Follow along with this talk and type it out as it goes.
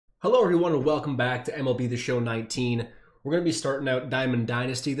Hello everyone and welcome back to MLB The Show 19. We're going to be starting out Diamond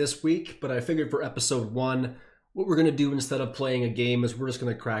Dynasty this week, but I figured for episode 1, what we're going to do instead of playing a game is we're just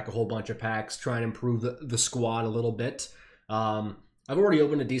going to crack a whole bunch of packs, try and improve the squad a little bit. I've already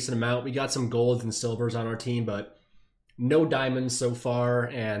opened a decent amount. We got some golds and silvers on our team, but no diamonds so far,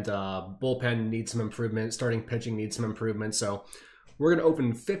 and bullpen needs some improvement. Starting pitching needs some improvement, so we're going to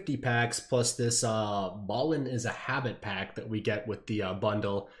open 50 packs plus this Ballin' is a Habit pack that we get with the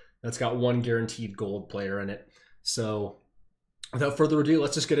bundle. That's got one guaranteed gold player in it. So without further ado,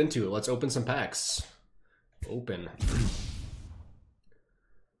 let's just get into it. Let's open some packs. Open.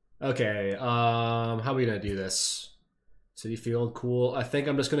 Okay, how are we going to do this? City Field, cool. I think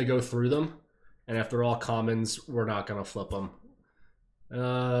I'm just going to go through them. And if they're all commons, we're not going to flip them.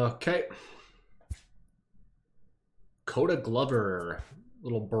 Okay. Coda Glover,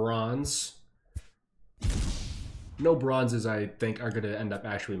 little bronze. No bronzes, I think, are going to end up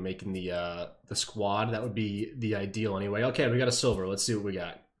actually making the squad. That would be the ideal anyway. Okay, we got a silver. Let's see what we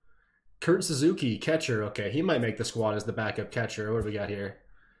got. Kurt Suzuki, catcher. Okay, he might make the squad as the backup catcher. What do we got here?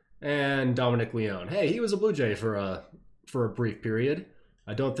 And Dominic Leone. Hey, he was a Blue Jay for a brief period.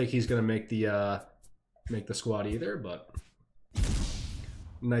 I don't think he's going to make the squad either, but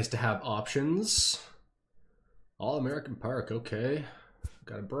nice to have options. All-American Park, okay.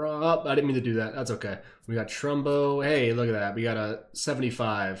 Got a bra. Oh, I didn't mean to do that. That's okay. We got Trumbo. Hey, look at that. We got a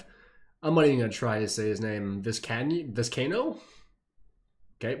 75. I'm not even going to try to say his name. Vizcano?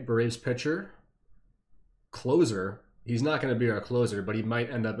 Okay, Braves pitcher. Closer. He's not going to be our closer, but he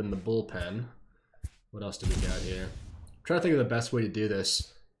might end up in the bullpen. What else do we got here? I'm trying to think of the best way to do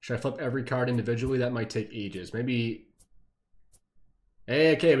this. Should I flip every card individually? That might take ages. Maybe...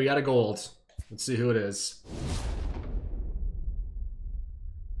 Hey, okay, we got a gold. Let's see who it is.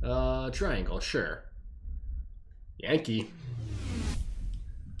 Triangle, sure. Yankee.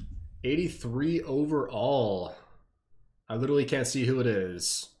 83 overall. I literally can't see who it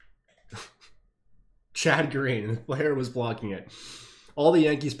is. Chad Green. The player was blocking it. All the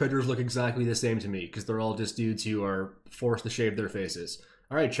Yankees pitchers look exactly the same to me because they're all just dudes who are forced to shave their faces.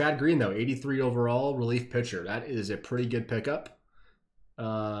 All right, Chad Green, though. 83 overall, relief pitcher. That is a pretty good pickup.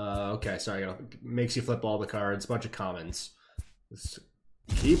 Okay, sorry. Makes you flip all the cards. Bunch of commons. Let's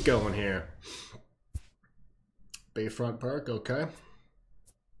keep going here. Bayfront Park, okay.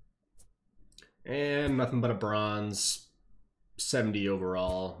 And nothing but a bronze. 70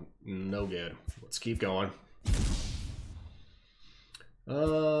 overall. No good. Let's keep going.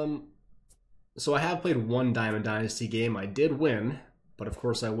 So I have played one Diamond Dynasty game. I did win, but of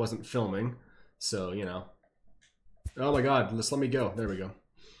course I wasn't filming. So, you know. Oh my god, just let me go. There we go.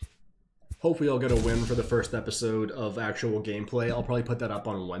 Hopefully I'll get a win for the first episode of actual gameplay. I'll probably put that up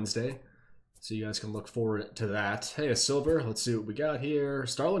on Wednesday, so you guys can look forward to that. Hey, a silver. Let's see what we got here.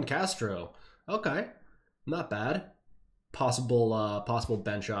 Starlin Castro. Okay, not bad. Possible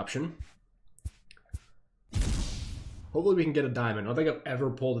bench option. Hopefully we can get a diamond. I don't think I've ever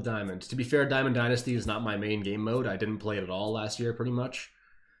pulled a diamond. To be fair, Diamond Dynasty is not my main game mode. I didn't play it at all last year, pretty much.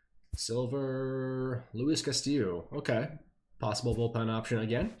 Silver. Luis Castillo. Okay. Possible bullpen option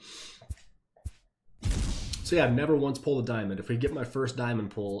again. So yeah, I've never once pulled a diamond. If we get my first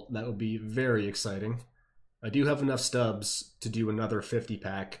diamond pull, that would be very exciting. I do have enough stubs to do another 50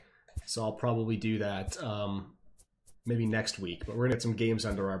 pack, so I'll probably do that maybe next week. But we're going to get some games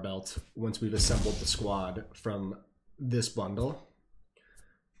under our belt once we've assembled the squad from this bundle.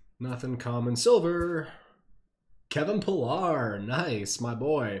 Nothing common. Silver. Kevin Pillar. Nice, my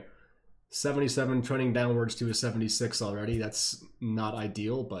boy. 77 trending downwards to a 76 already. That's not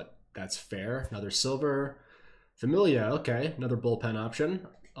ideal, but that's fair. Another silver. Familia, okay. Another bullpen option.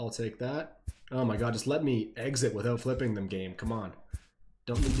 I'll take that. Oh my god, just let me exit without flipping them, game. Come on.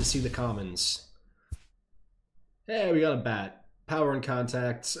 Don't need to see the commons. Hey, we got a bat. Power and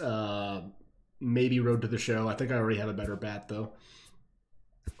contact. Maybe Road to the Show. I think I already have a better bat, though.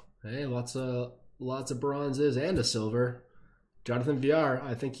 Hey, lots of bronzes and a silver. Jonathan VR,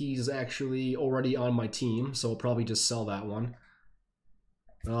 I think he's actually already on my team, so I'll probably just sell that one.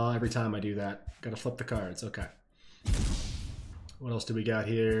 Every time I do that. Gotta flip the cards, okay. What else do we got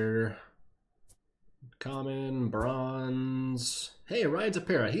here? Common, bronze. Hey, Ryan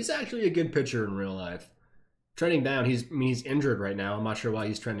Tapera, he's actually a good pitcher in real life. Trending down, he's injured right now. I'm not sure why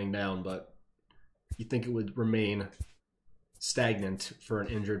he's trending down, but you'd think it would remain stagnant for an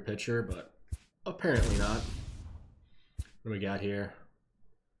injured pitcher, but apparently not. What do we got here?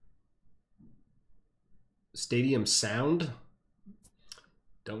 Stadium Sound.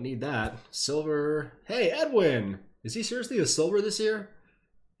 Don't need that. Silver. Hey, Edwin! Is he seriously a silver this year?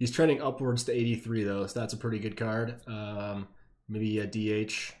 He's trending upwards to 83, though, so that's a pretty good card. Maybe a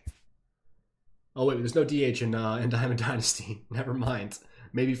DH. Oh wait, there's no DH in Diamond Dynasty. Never mind.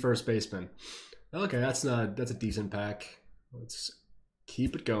 Maybe first baseman. Okay, that's a decent pack. Let's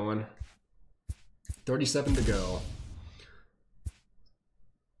keep it going. 37 to go.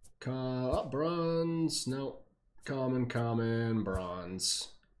 Bronze. No. Common, bronze.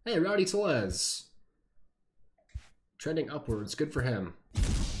 Hey, Rowdy Tellez. Trending upwards. Good for him.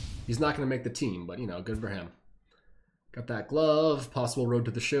 He's not going to make the team, but, you know, good for him. Got that glove. Possible road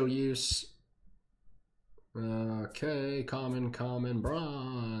to the show use. Okay. Common,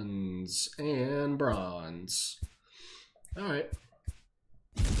 bronze. And bronze. Alright.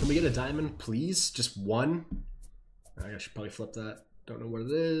 Can we get a diamond, please? Just one? I should probably flip that. Don't know what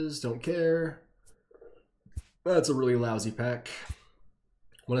it is. Don't care. That's a really lousy pack.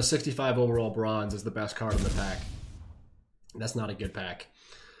 When a 65 overall bronze is the best card in the pack. That's not a good pack.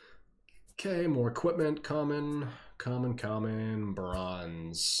 Okay, more equipment. Common,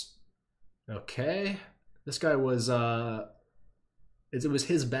 bronze. Okay. This guy was, it was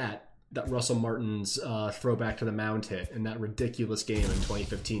his bat that Russell Martin's throwback to the mound hit in that ridiculous game in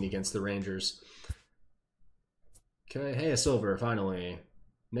 2015 against the Rangers. Okay, hey, a silver, finally.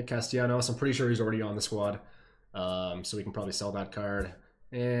 Nick Castellanos, I'm pretty sure he's already on the squad. So we can probably sell that card.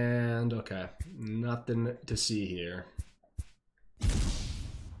 And, okay, nothing to see here.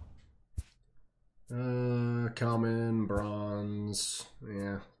 Common, bronze,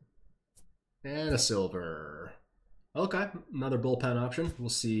 yeah. And a silver. Okay, another bullpen option. We'll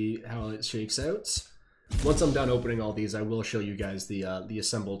see how it shakes out. Once I'm done opening all these, I will show you guys the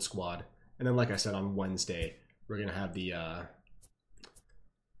assembled squad. And then, like I said, on Wednesday, we're going to have the...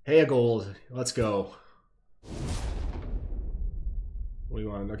 Hey, a gold. Let's go. What do you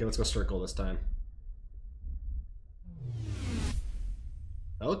want? Okay, let's go circle this time.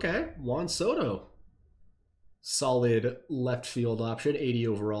 Okay, Juan Soto. Solid left field option, 80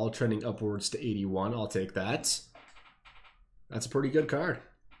 overall, trending upwards to 81. I'll take that. That's a pretty good card.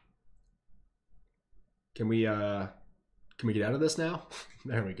 Can we get out of this now?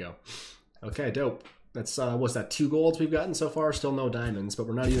 There we go. Okay, dope. That's what's that? 2 golds we've gotten so far. Still no diamonds, but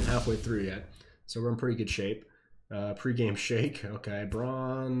we're not even halfway through yet, so we're in pretty good shape. Pre-game shake. Okay,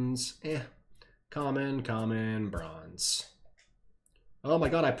 bronze. Common, bronze. Oh my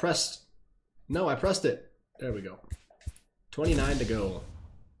god, I pressed... No, I pressed it. There we go. 29 to go.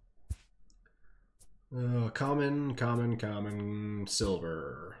 Common,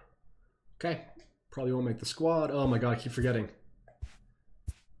 silver. Okay, probably won't make the squad. Oh my god, I keep forgetting.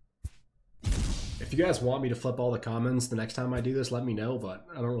 If you guys want me to flip all the commons the next time I do this, let me know, but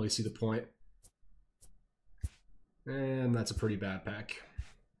I don't really see the point. And that's a pretty bad pack.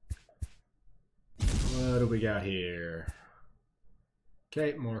 What do we got here?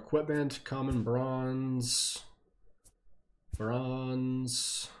 Okay, more equipment. Common, bronze,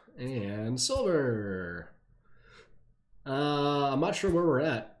 and silver. I'm not sure where we're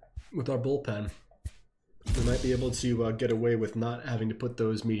at with our bullpen. We might be able to get away with not having to put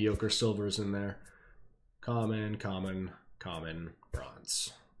those mediocre silvers in there. Common,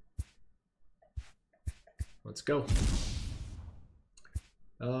 bronze. Let's go.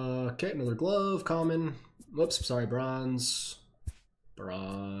 Okay, another glove. Common. Whoops, sorry, bronze.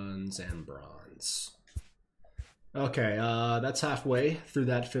 And bronze. Okay, that's halfway through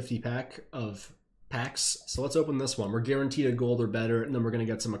that 50 pack of packs. So let's open this one. We're guaranteed a gold or better, and then we're gonna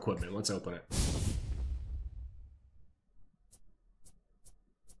get some equipment. Let's open it.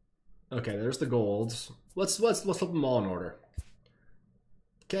 Okay, there's the golds. Let's flip them all in order.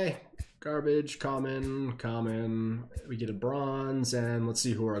 Okay, garbage, common. We get a bronze, and let's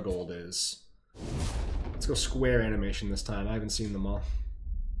see who our gold is. Let's go square animation this time. I haven't seen them all.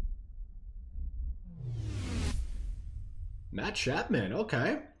 Matt Chapman,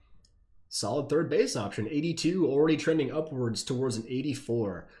 okay. Solid third base option. 82, already trending upwards towards an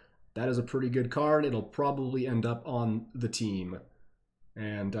 84. That is a pretty good card. It'll probably end up on the team.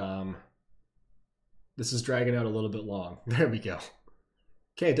 And this is dragging out a little bit long. There we go.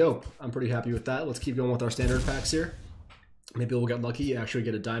 Okay, dope. I'm pretty happy with that. Let's keep going with our standard packs here. Maybe we'll get lucky, actually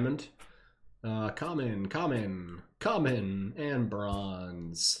get a diamond. Common, and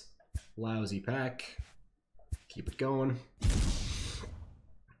bronze. Lousy pack. Keep it going.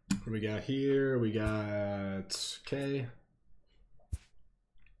 What do we got here? We got... Okay.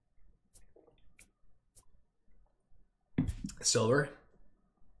 Silver.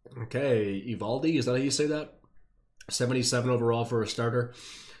 Okay, Evaldi, is that how you say that? 77 overall for a starter.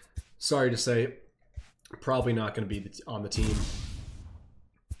 Sorry to say, probably not going to be on the team.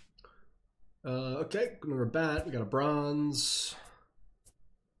 Okay, another bat. We got a bronze.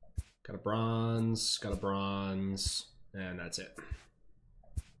 Got a bronze. And that's it.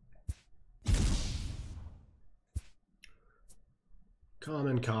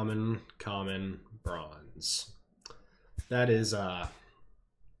 Common, common, common, bronze. That is,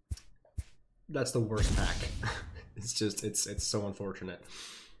 that's the worst pack. It's just, it's so unfortunate.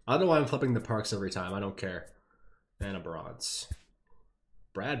 I don't know why I'm flipping the parks every time. I don't care. And a bronze.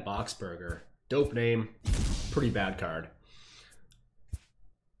 Brad Boxberger. Dope name. Pretty bad card.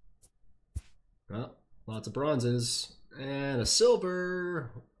 Well, lots of bronzes. And a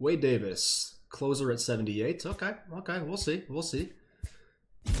silver. Wade Davis. Closer at 78. Okay, we'll see. We'll see.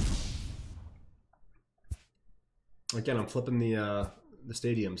 Again, I'm flipping the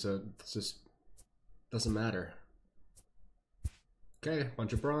stadium, so it just doesn't matter. Okay,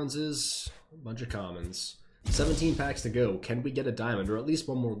 bunch of bronzes, a bunch of commons. 17 packs to go. Can we get a diamond or at least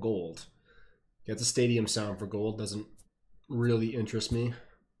one more gold? Get the stadium sound for gold. Doesn't really interest me.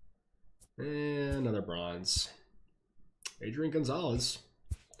 And another bronze. Adrian Gonzalez.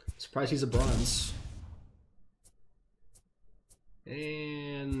 Surprised he's a bronze.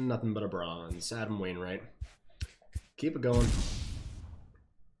 And nothing but a bronze. Adam Wainwright. Keep it going.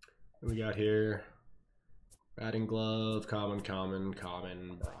 What we got here? Batting glove, common, common,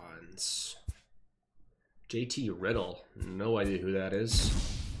 common, bronze. JT Riddle. No idea who that is.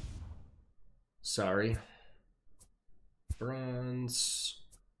 Sorry. Bronze.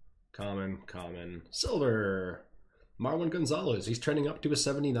 Common, common, silver. Marwin Gonzalez. He's trending up to a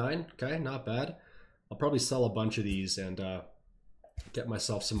 79. Okay, not bad. I'll probably sell a bunch of these and get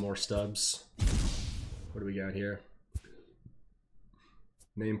myself some more stubs. What do we got here?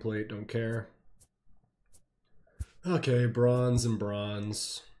 Nameplate, don't care. Okay, bronze and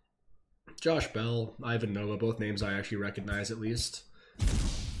bronze. Josh Bell, Ivan Nova, both names I actually recognize at least.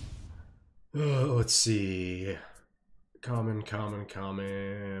 Let's see. Common, common,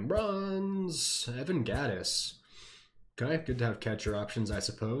 common. Bronze. Evan Gaddis. Okay, good to have catcher options, I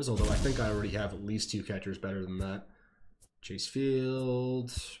suppose. Although I think I already have at least 2 catchers better than that. Chase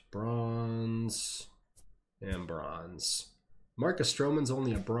Field. Bronze. And bronze. Marcus Stroman's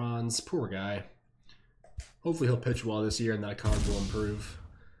only a bronze. Poor guy. Hopefully he'll pitch well this year and that card will improve.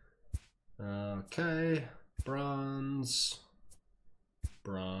 Okay. Bronze.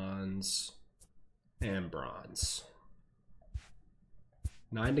 Bronze. And bronze.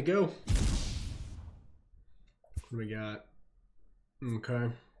 9 to go. What do we got?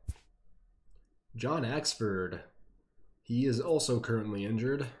 Okay. John Axford. He is also currently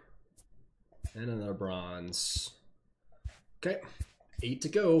injured. And another bronze. Okay. 8 to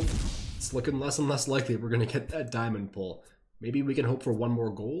go. It's looking less and less likely we're going to get that diamond pull. Maybe we can hope for one more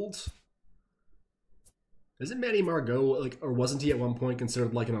gold? Isn't Manny Margot, like, or wasn't he at one point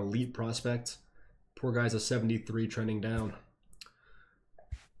considered like an elite prospect? Poor guy's a 73 trending down.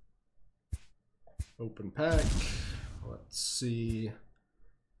 Open pack. Let's see.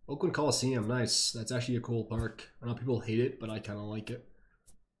 Oakland Coliseum, nice. That's actually a cool park. I know people hate it, but I kind of like it.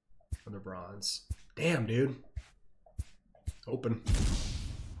 Another bronze. Damn, dude. Open.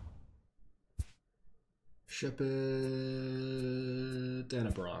 Ship it. And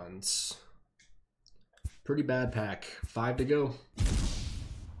a bronze. Pretty bad pack. 5 to go.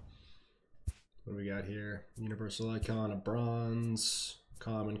 What do we got here? Universal icon, a bronze.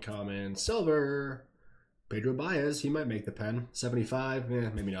 Common, common, silver. Pedro Baez, he might make the pen. 75,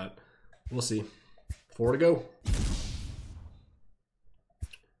 maybe not. We'll see. 4 to go.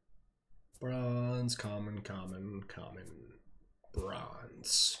 Bronze, common, common, common,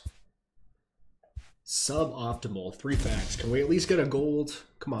 bronze. Suboptimal, 3 packs. Can we at least get a gold?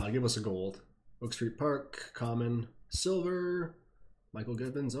 Come on, give us a gold. Oak Street Park, common, silver. Michael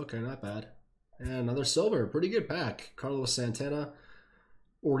Gibbons, okay, not bad. And another silver, pretty good pack. Carlos Santana,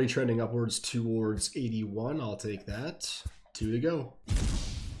 already trending upwards towards 81. I'll take that. 2 to go.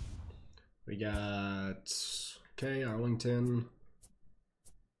 We got, okay, Arlington.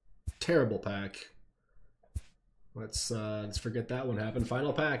 Terrible pack. Let's forget that one happened.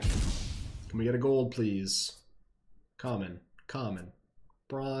 Final pack. Can we get a gold, please? Common, common,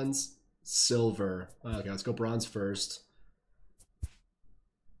 bronze, silver. Okay, let's go bronze first.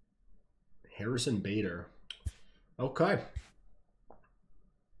 Harrison Bader. Okay.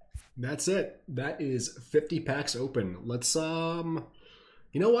 That's it. That is 50 packs open. Let's, you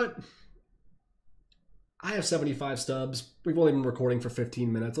know what? I have 75 stubs. We've only been recording for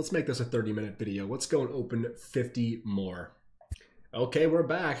 15 minutes. Let's make this a 30-minute video. Let's go and open 50 more. Okay, we're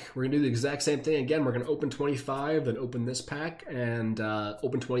back. We're going to do the exact same thing again. We're going to open 25, then open this pack, and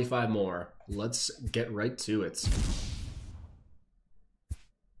open 25 more. Let's get right to it.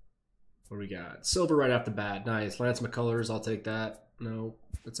 What do we got? Silver right off the bat. Nice. Lance McCullers, I'll take that. No,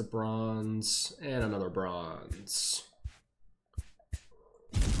 it's a bronze and another bronze.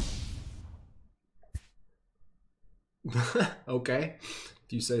 Okay,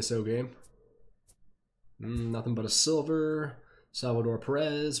 if you say so, game. Nothing but a silver. Salvador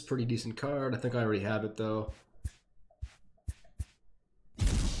Perez, pretty decent card. I think I already have it, though.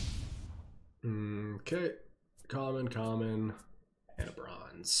 Okay, common, and a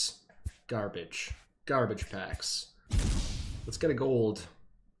bronze. Garbage packs. Let's get a gold.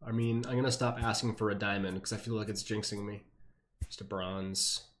 I mean, I'm gonna stop asking for a diamond because I feel like it's jinxing me. Just a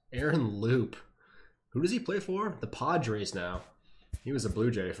bronze. Aaron Loop. Who does he play for? The Padres now. He was a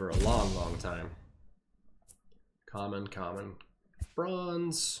Blue Jay for a long time. Common.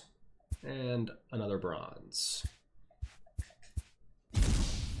 Bronze. And another bronze.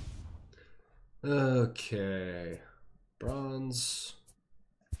 Okay. Bronze,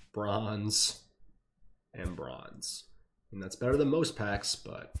 and bronze. And that's better than most packs,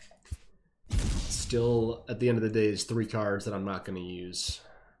 but still, at the end of the day, it's 3 cards that I'm not going to use.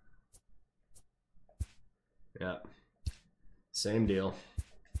 Yeah. Same deal.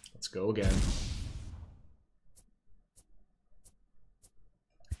 Let's go again.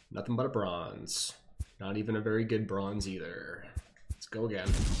 Nothing but a bronze. Not even a very good bronze either. Let's go again.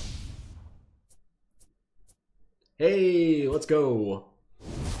 Hey, let's go.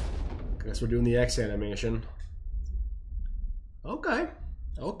 Guess we're doing the X animation. Okay.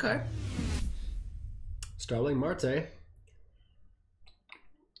 Starling Marte.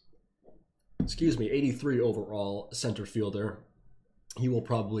 Excuse me, 83 overall center fielder. He will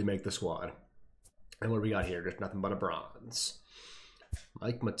probably make the squad. And what do we got here? There's nothing but a bronze.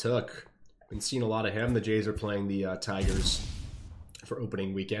 Mike Matuk. Been seeing a lot of him. The Jays are playing the Tigers for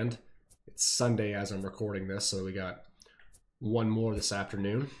opening weekend. It's Sunday as I'm recording this, so we got one more this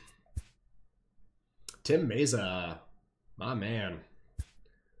afternoon. Tim Meza, my man.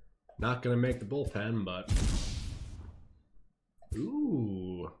 Not going to make the bullpen, but...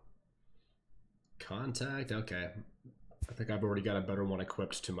 Ooh. Contact, okay. I think I've already got a better one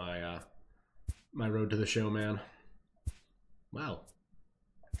equipped to my my Road to the Show, man. Wow.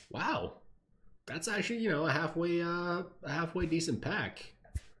 That's actually, you know, a halfway decent pack.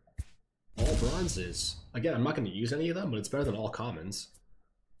 All bronzes. Again, I'm not going to use any of them, but it's better than all commons.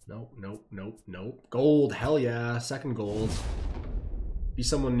 Nope. Gold, hell yeah. Second gold. Be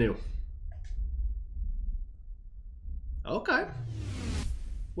someone new. Okay.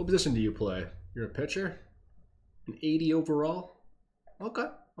 What position do you play? You're a pitcher? An 80 overall? Okay.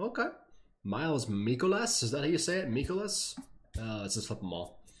 Miles Mikolas? Is that how you say it? Mikolas? Let's just flip them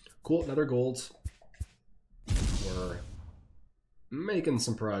all. Cool, another gold. We're making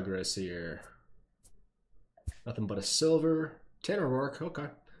some progress here. Nothing but a silver. Tanner Rourke, okay.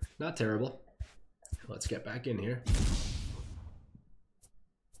 Not terrible. Let's get back in here.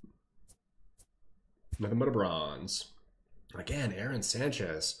 Nothing but a bronze. Again, Aaron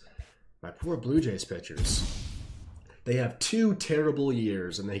Sanchez. My poor Blue Jays pitchers. They have 2 terrible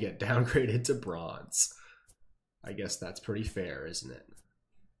years and they get downgraded to bronze. I guess that's pretty fair, isn't it?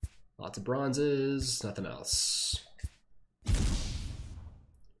 Lots of bronzes, nothing else.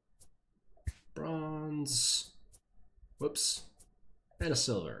 Bronze. Whoops. And a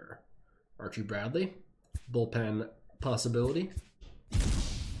silver. Archie Bradley. Bullpen possibility.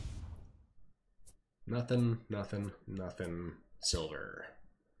 Nothing. Silver.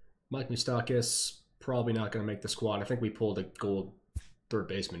 Mike Moustakas. Probably not going to make the squad. I think we pulled a gold third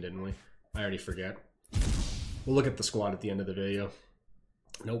baseman, didn't we? I already forget. We'll look at the squad at the end of the video.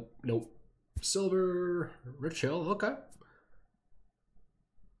 Nope. Silver. Rich Hill. Okay.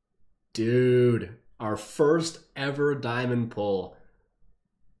 Dude. Our first ever diamond pull.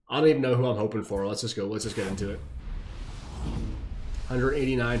 I don't even know who I'm hoping for. Let's just go. Let's just get into it.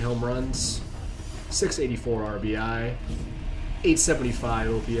 189 home runs. 684 RBI.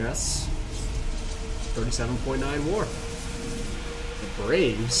 875 OPS. 37.9 WAR. The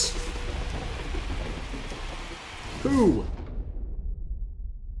Braves. Who?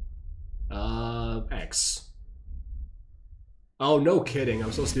 X. Oh, no kidding.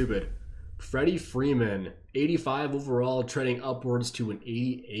 I'm so stupid. Freddie Freeman. 85 overall, trending upwards to an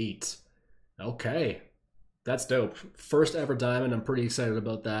 88. Okay. That's dope. First ever diamond. I'm pretty excited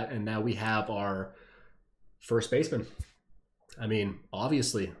about that. And now we have our first baseman. I mean,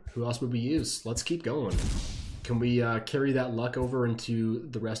 obviously, who else would we use? Let's keep going. Can we carry that luck over into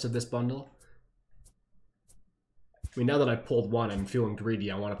the rest of this bundle? I mean, now that I've pulled one, I'm feeling greedy.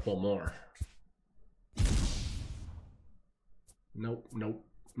 I want to pull more. Nope.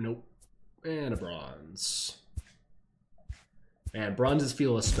 And a bronze. And bronzes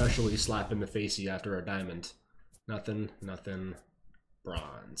feel especially slap in the facey after a diamond. Nothing.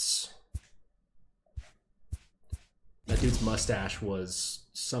 Bronze. That dude's mustache was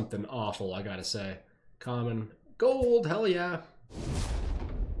something awful, I gotta say. Common. Gold, hell yeah.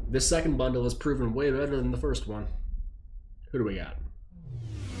 This second bundle has proven way better than the first one. Who do we got?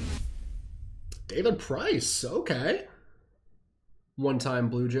 David Price, okay. One-time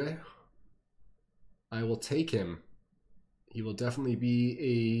Blue Jay. I will take him. He will definitely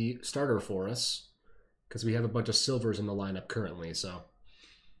be a starter for us because we have a bunch of silvers in the lineup currently, so.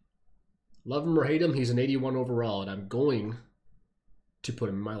 Love him or hate him, he's an 81 overall, and I'm going to put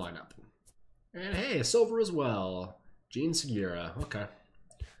him in my lineup. And hey, a silver as well. Gene Segura, okay.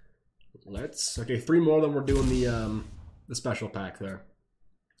 Okay, 3 more, then we're doing the special pack there.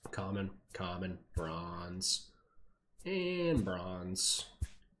 Common, bronze, and bronze.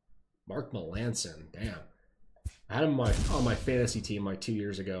 Mark Melanson, damn. I had him on my fantasy team like 2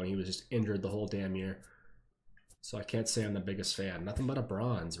 years ago, and he was just injured the whole damn year. So I can't say I'm the biggest fan. Nothing but a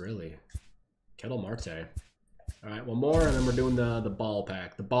bronze, really. Kettle Marte. All right, one more, and then we're doing the ball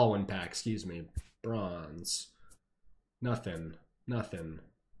pack. The Baldwin pack, excuse me. Bronze. Nothing.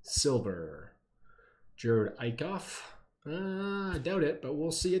 Silver. Jared Eichhoff. I doubt it, but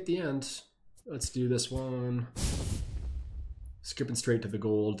we'll see at the end. Let's do this one. Skipping straight to the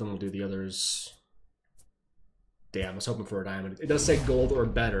gold, then we'll do the others. Damn, I was hoping for a diamond. It does say gold or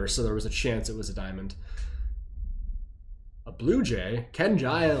better, so there was a chance it was a diamond. A Blue Jay. Ken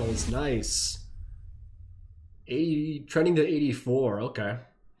Giles, nice. 80, trending to 84, okay.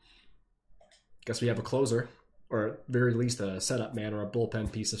 Guess we have a closer, or at very least a setup man or a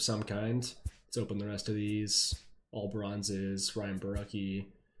bullpen piece of some kind. Let's open the rest of these. All bronzes, Ryan Barucki.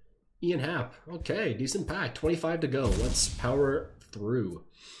 Ian Happ, okay, decent pack, 25 to go. Let's power through.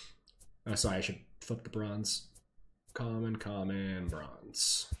 Oh, sorry, I should flip the bronze. Common,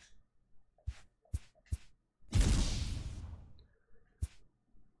 bronze.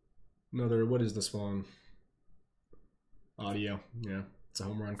 Another, what is this one? Audio, yeah, it's a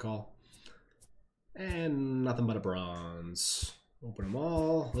home run call. And nothing but a bronze. Open them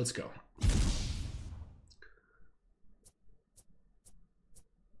all, let's go.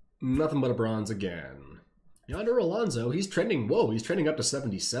 Nothing but a bronze again. Yonder Alonso, he's trending, whoa, he's trending up to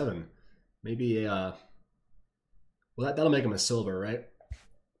 77. Maybe well, that'll make him a silver, right?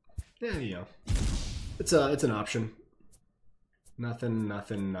 Yeah, you know. It's an option. Nothing,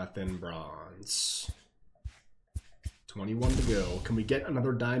 bronze. 21 to go. Can we get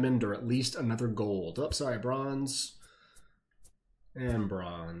another diamond or at least another gold? Oh, sorry, bronze. And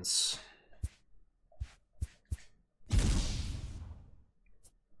bronze.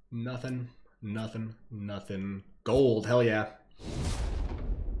 Nothing. Gold, hell yeah.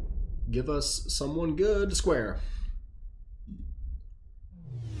 Give us someone good. Square.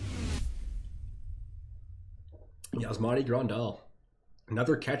 Yasmani Grandal.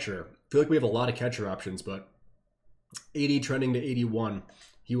 Another catcher. I feel like we have a lot of catcher options, but 80 trending to 81.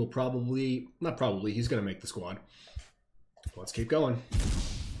 He will probably, not probably, he's going to make the squad. Let's keep going.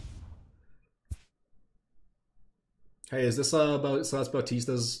 Hey, is this about, so that's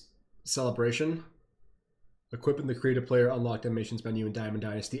Bautista's celebration? Equipping the creative player, unlocked animations menu in Diamond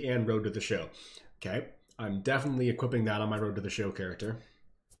Dynasty, and Road to the Show. Okay, I'm definitely equipping that on my Road to the Show character.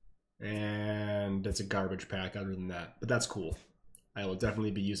 And it's a garbage pack other than that, but that's cool. I will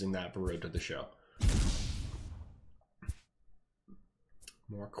definitely be using that for Road to the Show.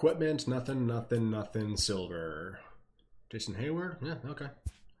 More equipment, nothing, silver. Jason Hayward, yeah, okay.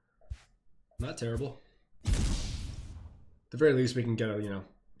 Not terrible. At the very least, we can get a, you know,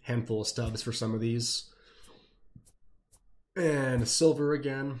 handful of stubs for some of these. And silver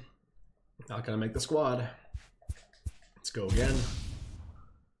again. Not gonna make the squad. Let's go again.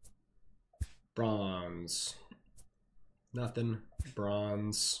 Bronze. Nothing.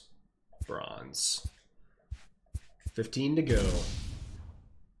 Bronze. 15 to go.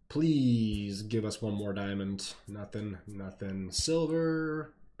 Please give us one more diamond. Nothing.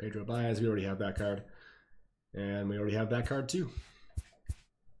 Silver. Pedro Baez, we already have that card. And we already have that card too.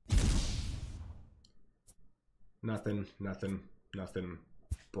 Nothing.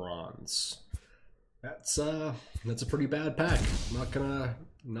 Bronze. That's a pretty bad pack. Not gonna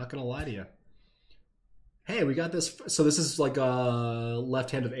lie to you. Hey, we got this. So this is like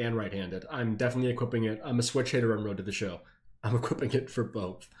left-handed and right-handed. I'm definitely equipping it. I'm a switch hitter on Road to the Show. I'm equipping it for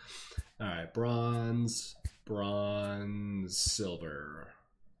both. All right, bronze, silver.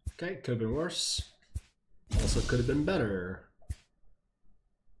 Okay, could have been worse. Also could have been better.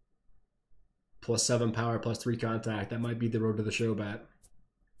 +7 power, +3 contact. That might be the Road to the Show bat.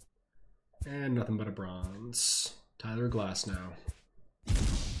 And nothing but a bronze. Tyler Glass now.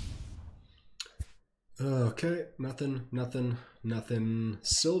 Okay, nothing.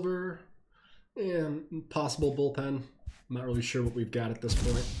 Silver. And possible bullpen. I'm not really sure what we've got at this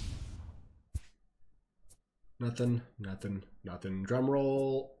point. Nothing, nothing, nothing. Drum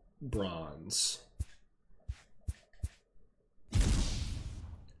roll, bronze.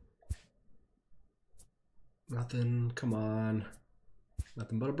 Nothing, come on.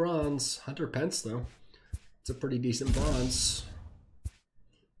 Nothing but a bronze. Hunter Pence, though. It's a pretty decent bronze.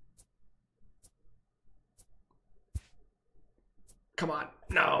 Come on.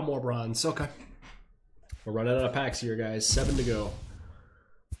 No, more bronze. Okay. We're running out of packs here, guys. 7 to go.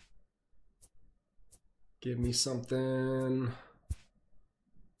 Give me something.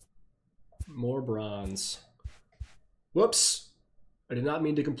 More bronze. Whoops. I did not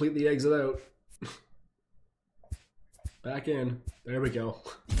mean to completely exit out. Back in. There we go.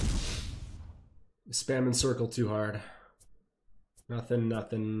 Spamming circle too hard. Nothing,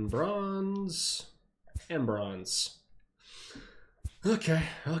 nothing. Bronze. And bronze. Okay,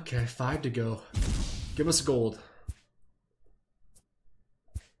 okay. 5 to go. Give us gold.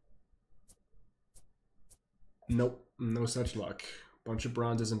 Nope, no such luck. Bunch of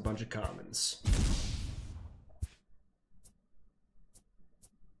bronzes and bunch of commons.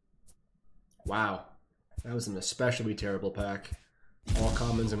 Wow, that was an especially terrible pack. All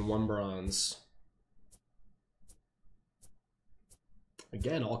commons and 1 bronze.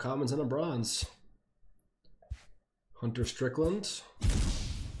 Again, all commons and a bronze. Hunter Strickland,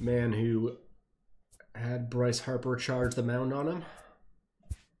 man who had Bryce Harper charge the mound on him.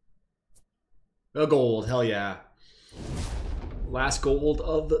 A gold, hell yeah. Last gold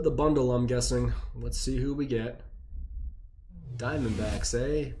of the bundle, I'm guessing. Let's see who we get. Diamondbacks,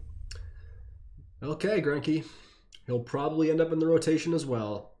 eh? Okay, Greinke. He'll probably end up in the rotation as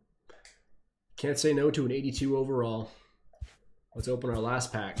well. Can't say no to an 82 overall. Let's open our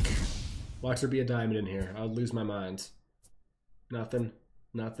last pack. Watch there be a diamond in here. I would lose my mind. Nothing,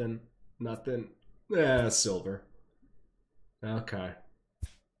 nothing, nothing. Silver. Okay.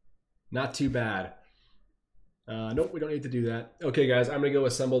 Not too bad. Nope, we don't need to do that. Okay, guys, I'm going to go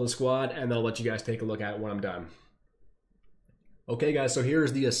assemble the squad, and then I'll let you guys take a look at it when I'm done. Okay, guys, so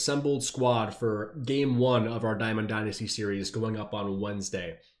here's the assembled squad for Game 1 of our Diamond Dynasty series going up on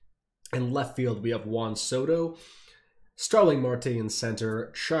Wednesday. In left field, we have Juan Soto, Starling Marte in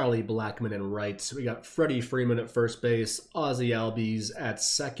center, Charlie Blackmon in right. We got Freddie Freeman at first base, Ozzie Albies at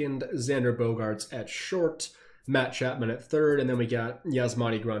second, Xander Bogaerts at short, Matt Chapman at third, and then we got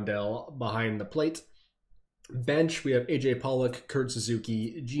Yasmani Grandal behind the plate. Bench, we have AJ Pollock, Kurt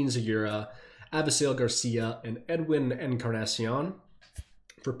Suzuki, Gene Segura, Avisail Garcia, and Edwin Encarnacion.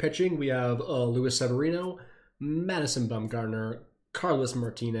 For pitching, we have Luis Severino, Madison Bumgarner, Carlos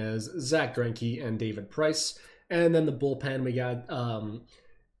Martinez, Zach Greinke, and David Price. And then the bullpen, we got,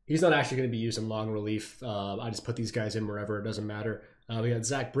 he's not actually going to be used in long relief. I just put these guys in wherever, it doesn't matter. We got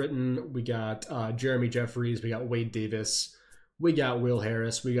Zach Britton, we got Jeremy Jeffries, we got Wade Davis, we got Will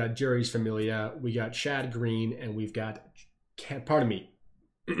Harris, we got Jerry's Familia, we got Chad Green, and we've got,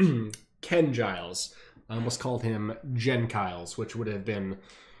 Ken Giles. I almost called him Jen Kyles, which would have been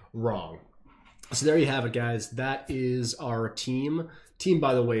wrong. So there you have it, guys. That is our team. Team,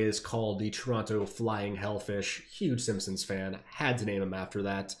 by the way, is called the Toronto Flying Hellfish. Huge Simpsons fan. Had to name him after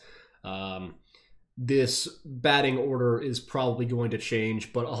that. This batting order is probably going to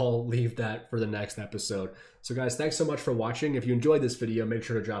change, but I'll leave that for the next episode. So guys, thanks so much for watching. If you enjoyed this video, make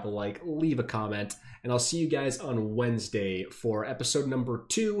sure to drop a like, leave a comment, and I'll see you guys on Wednesday for episode number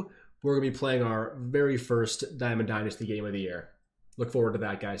 2. We're going to be playing our very first Diamond Dynasty game of the year. Look forward to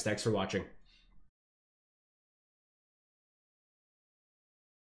that, guys. Thanks for watching.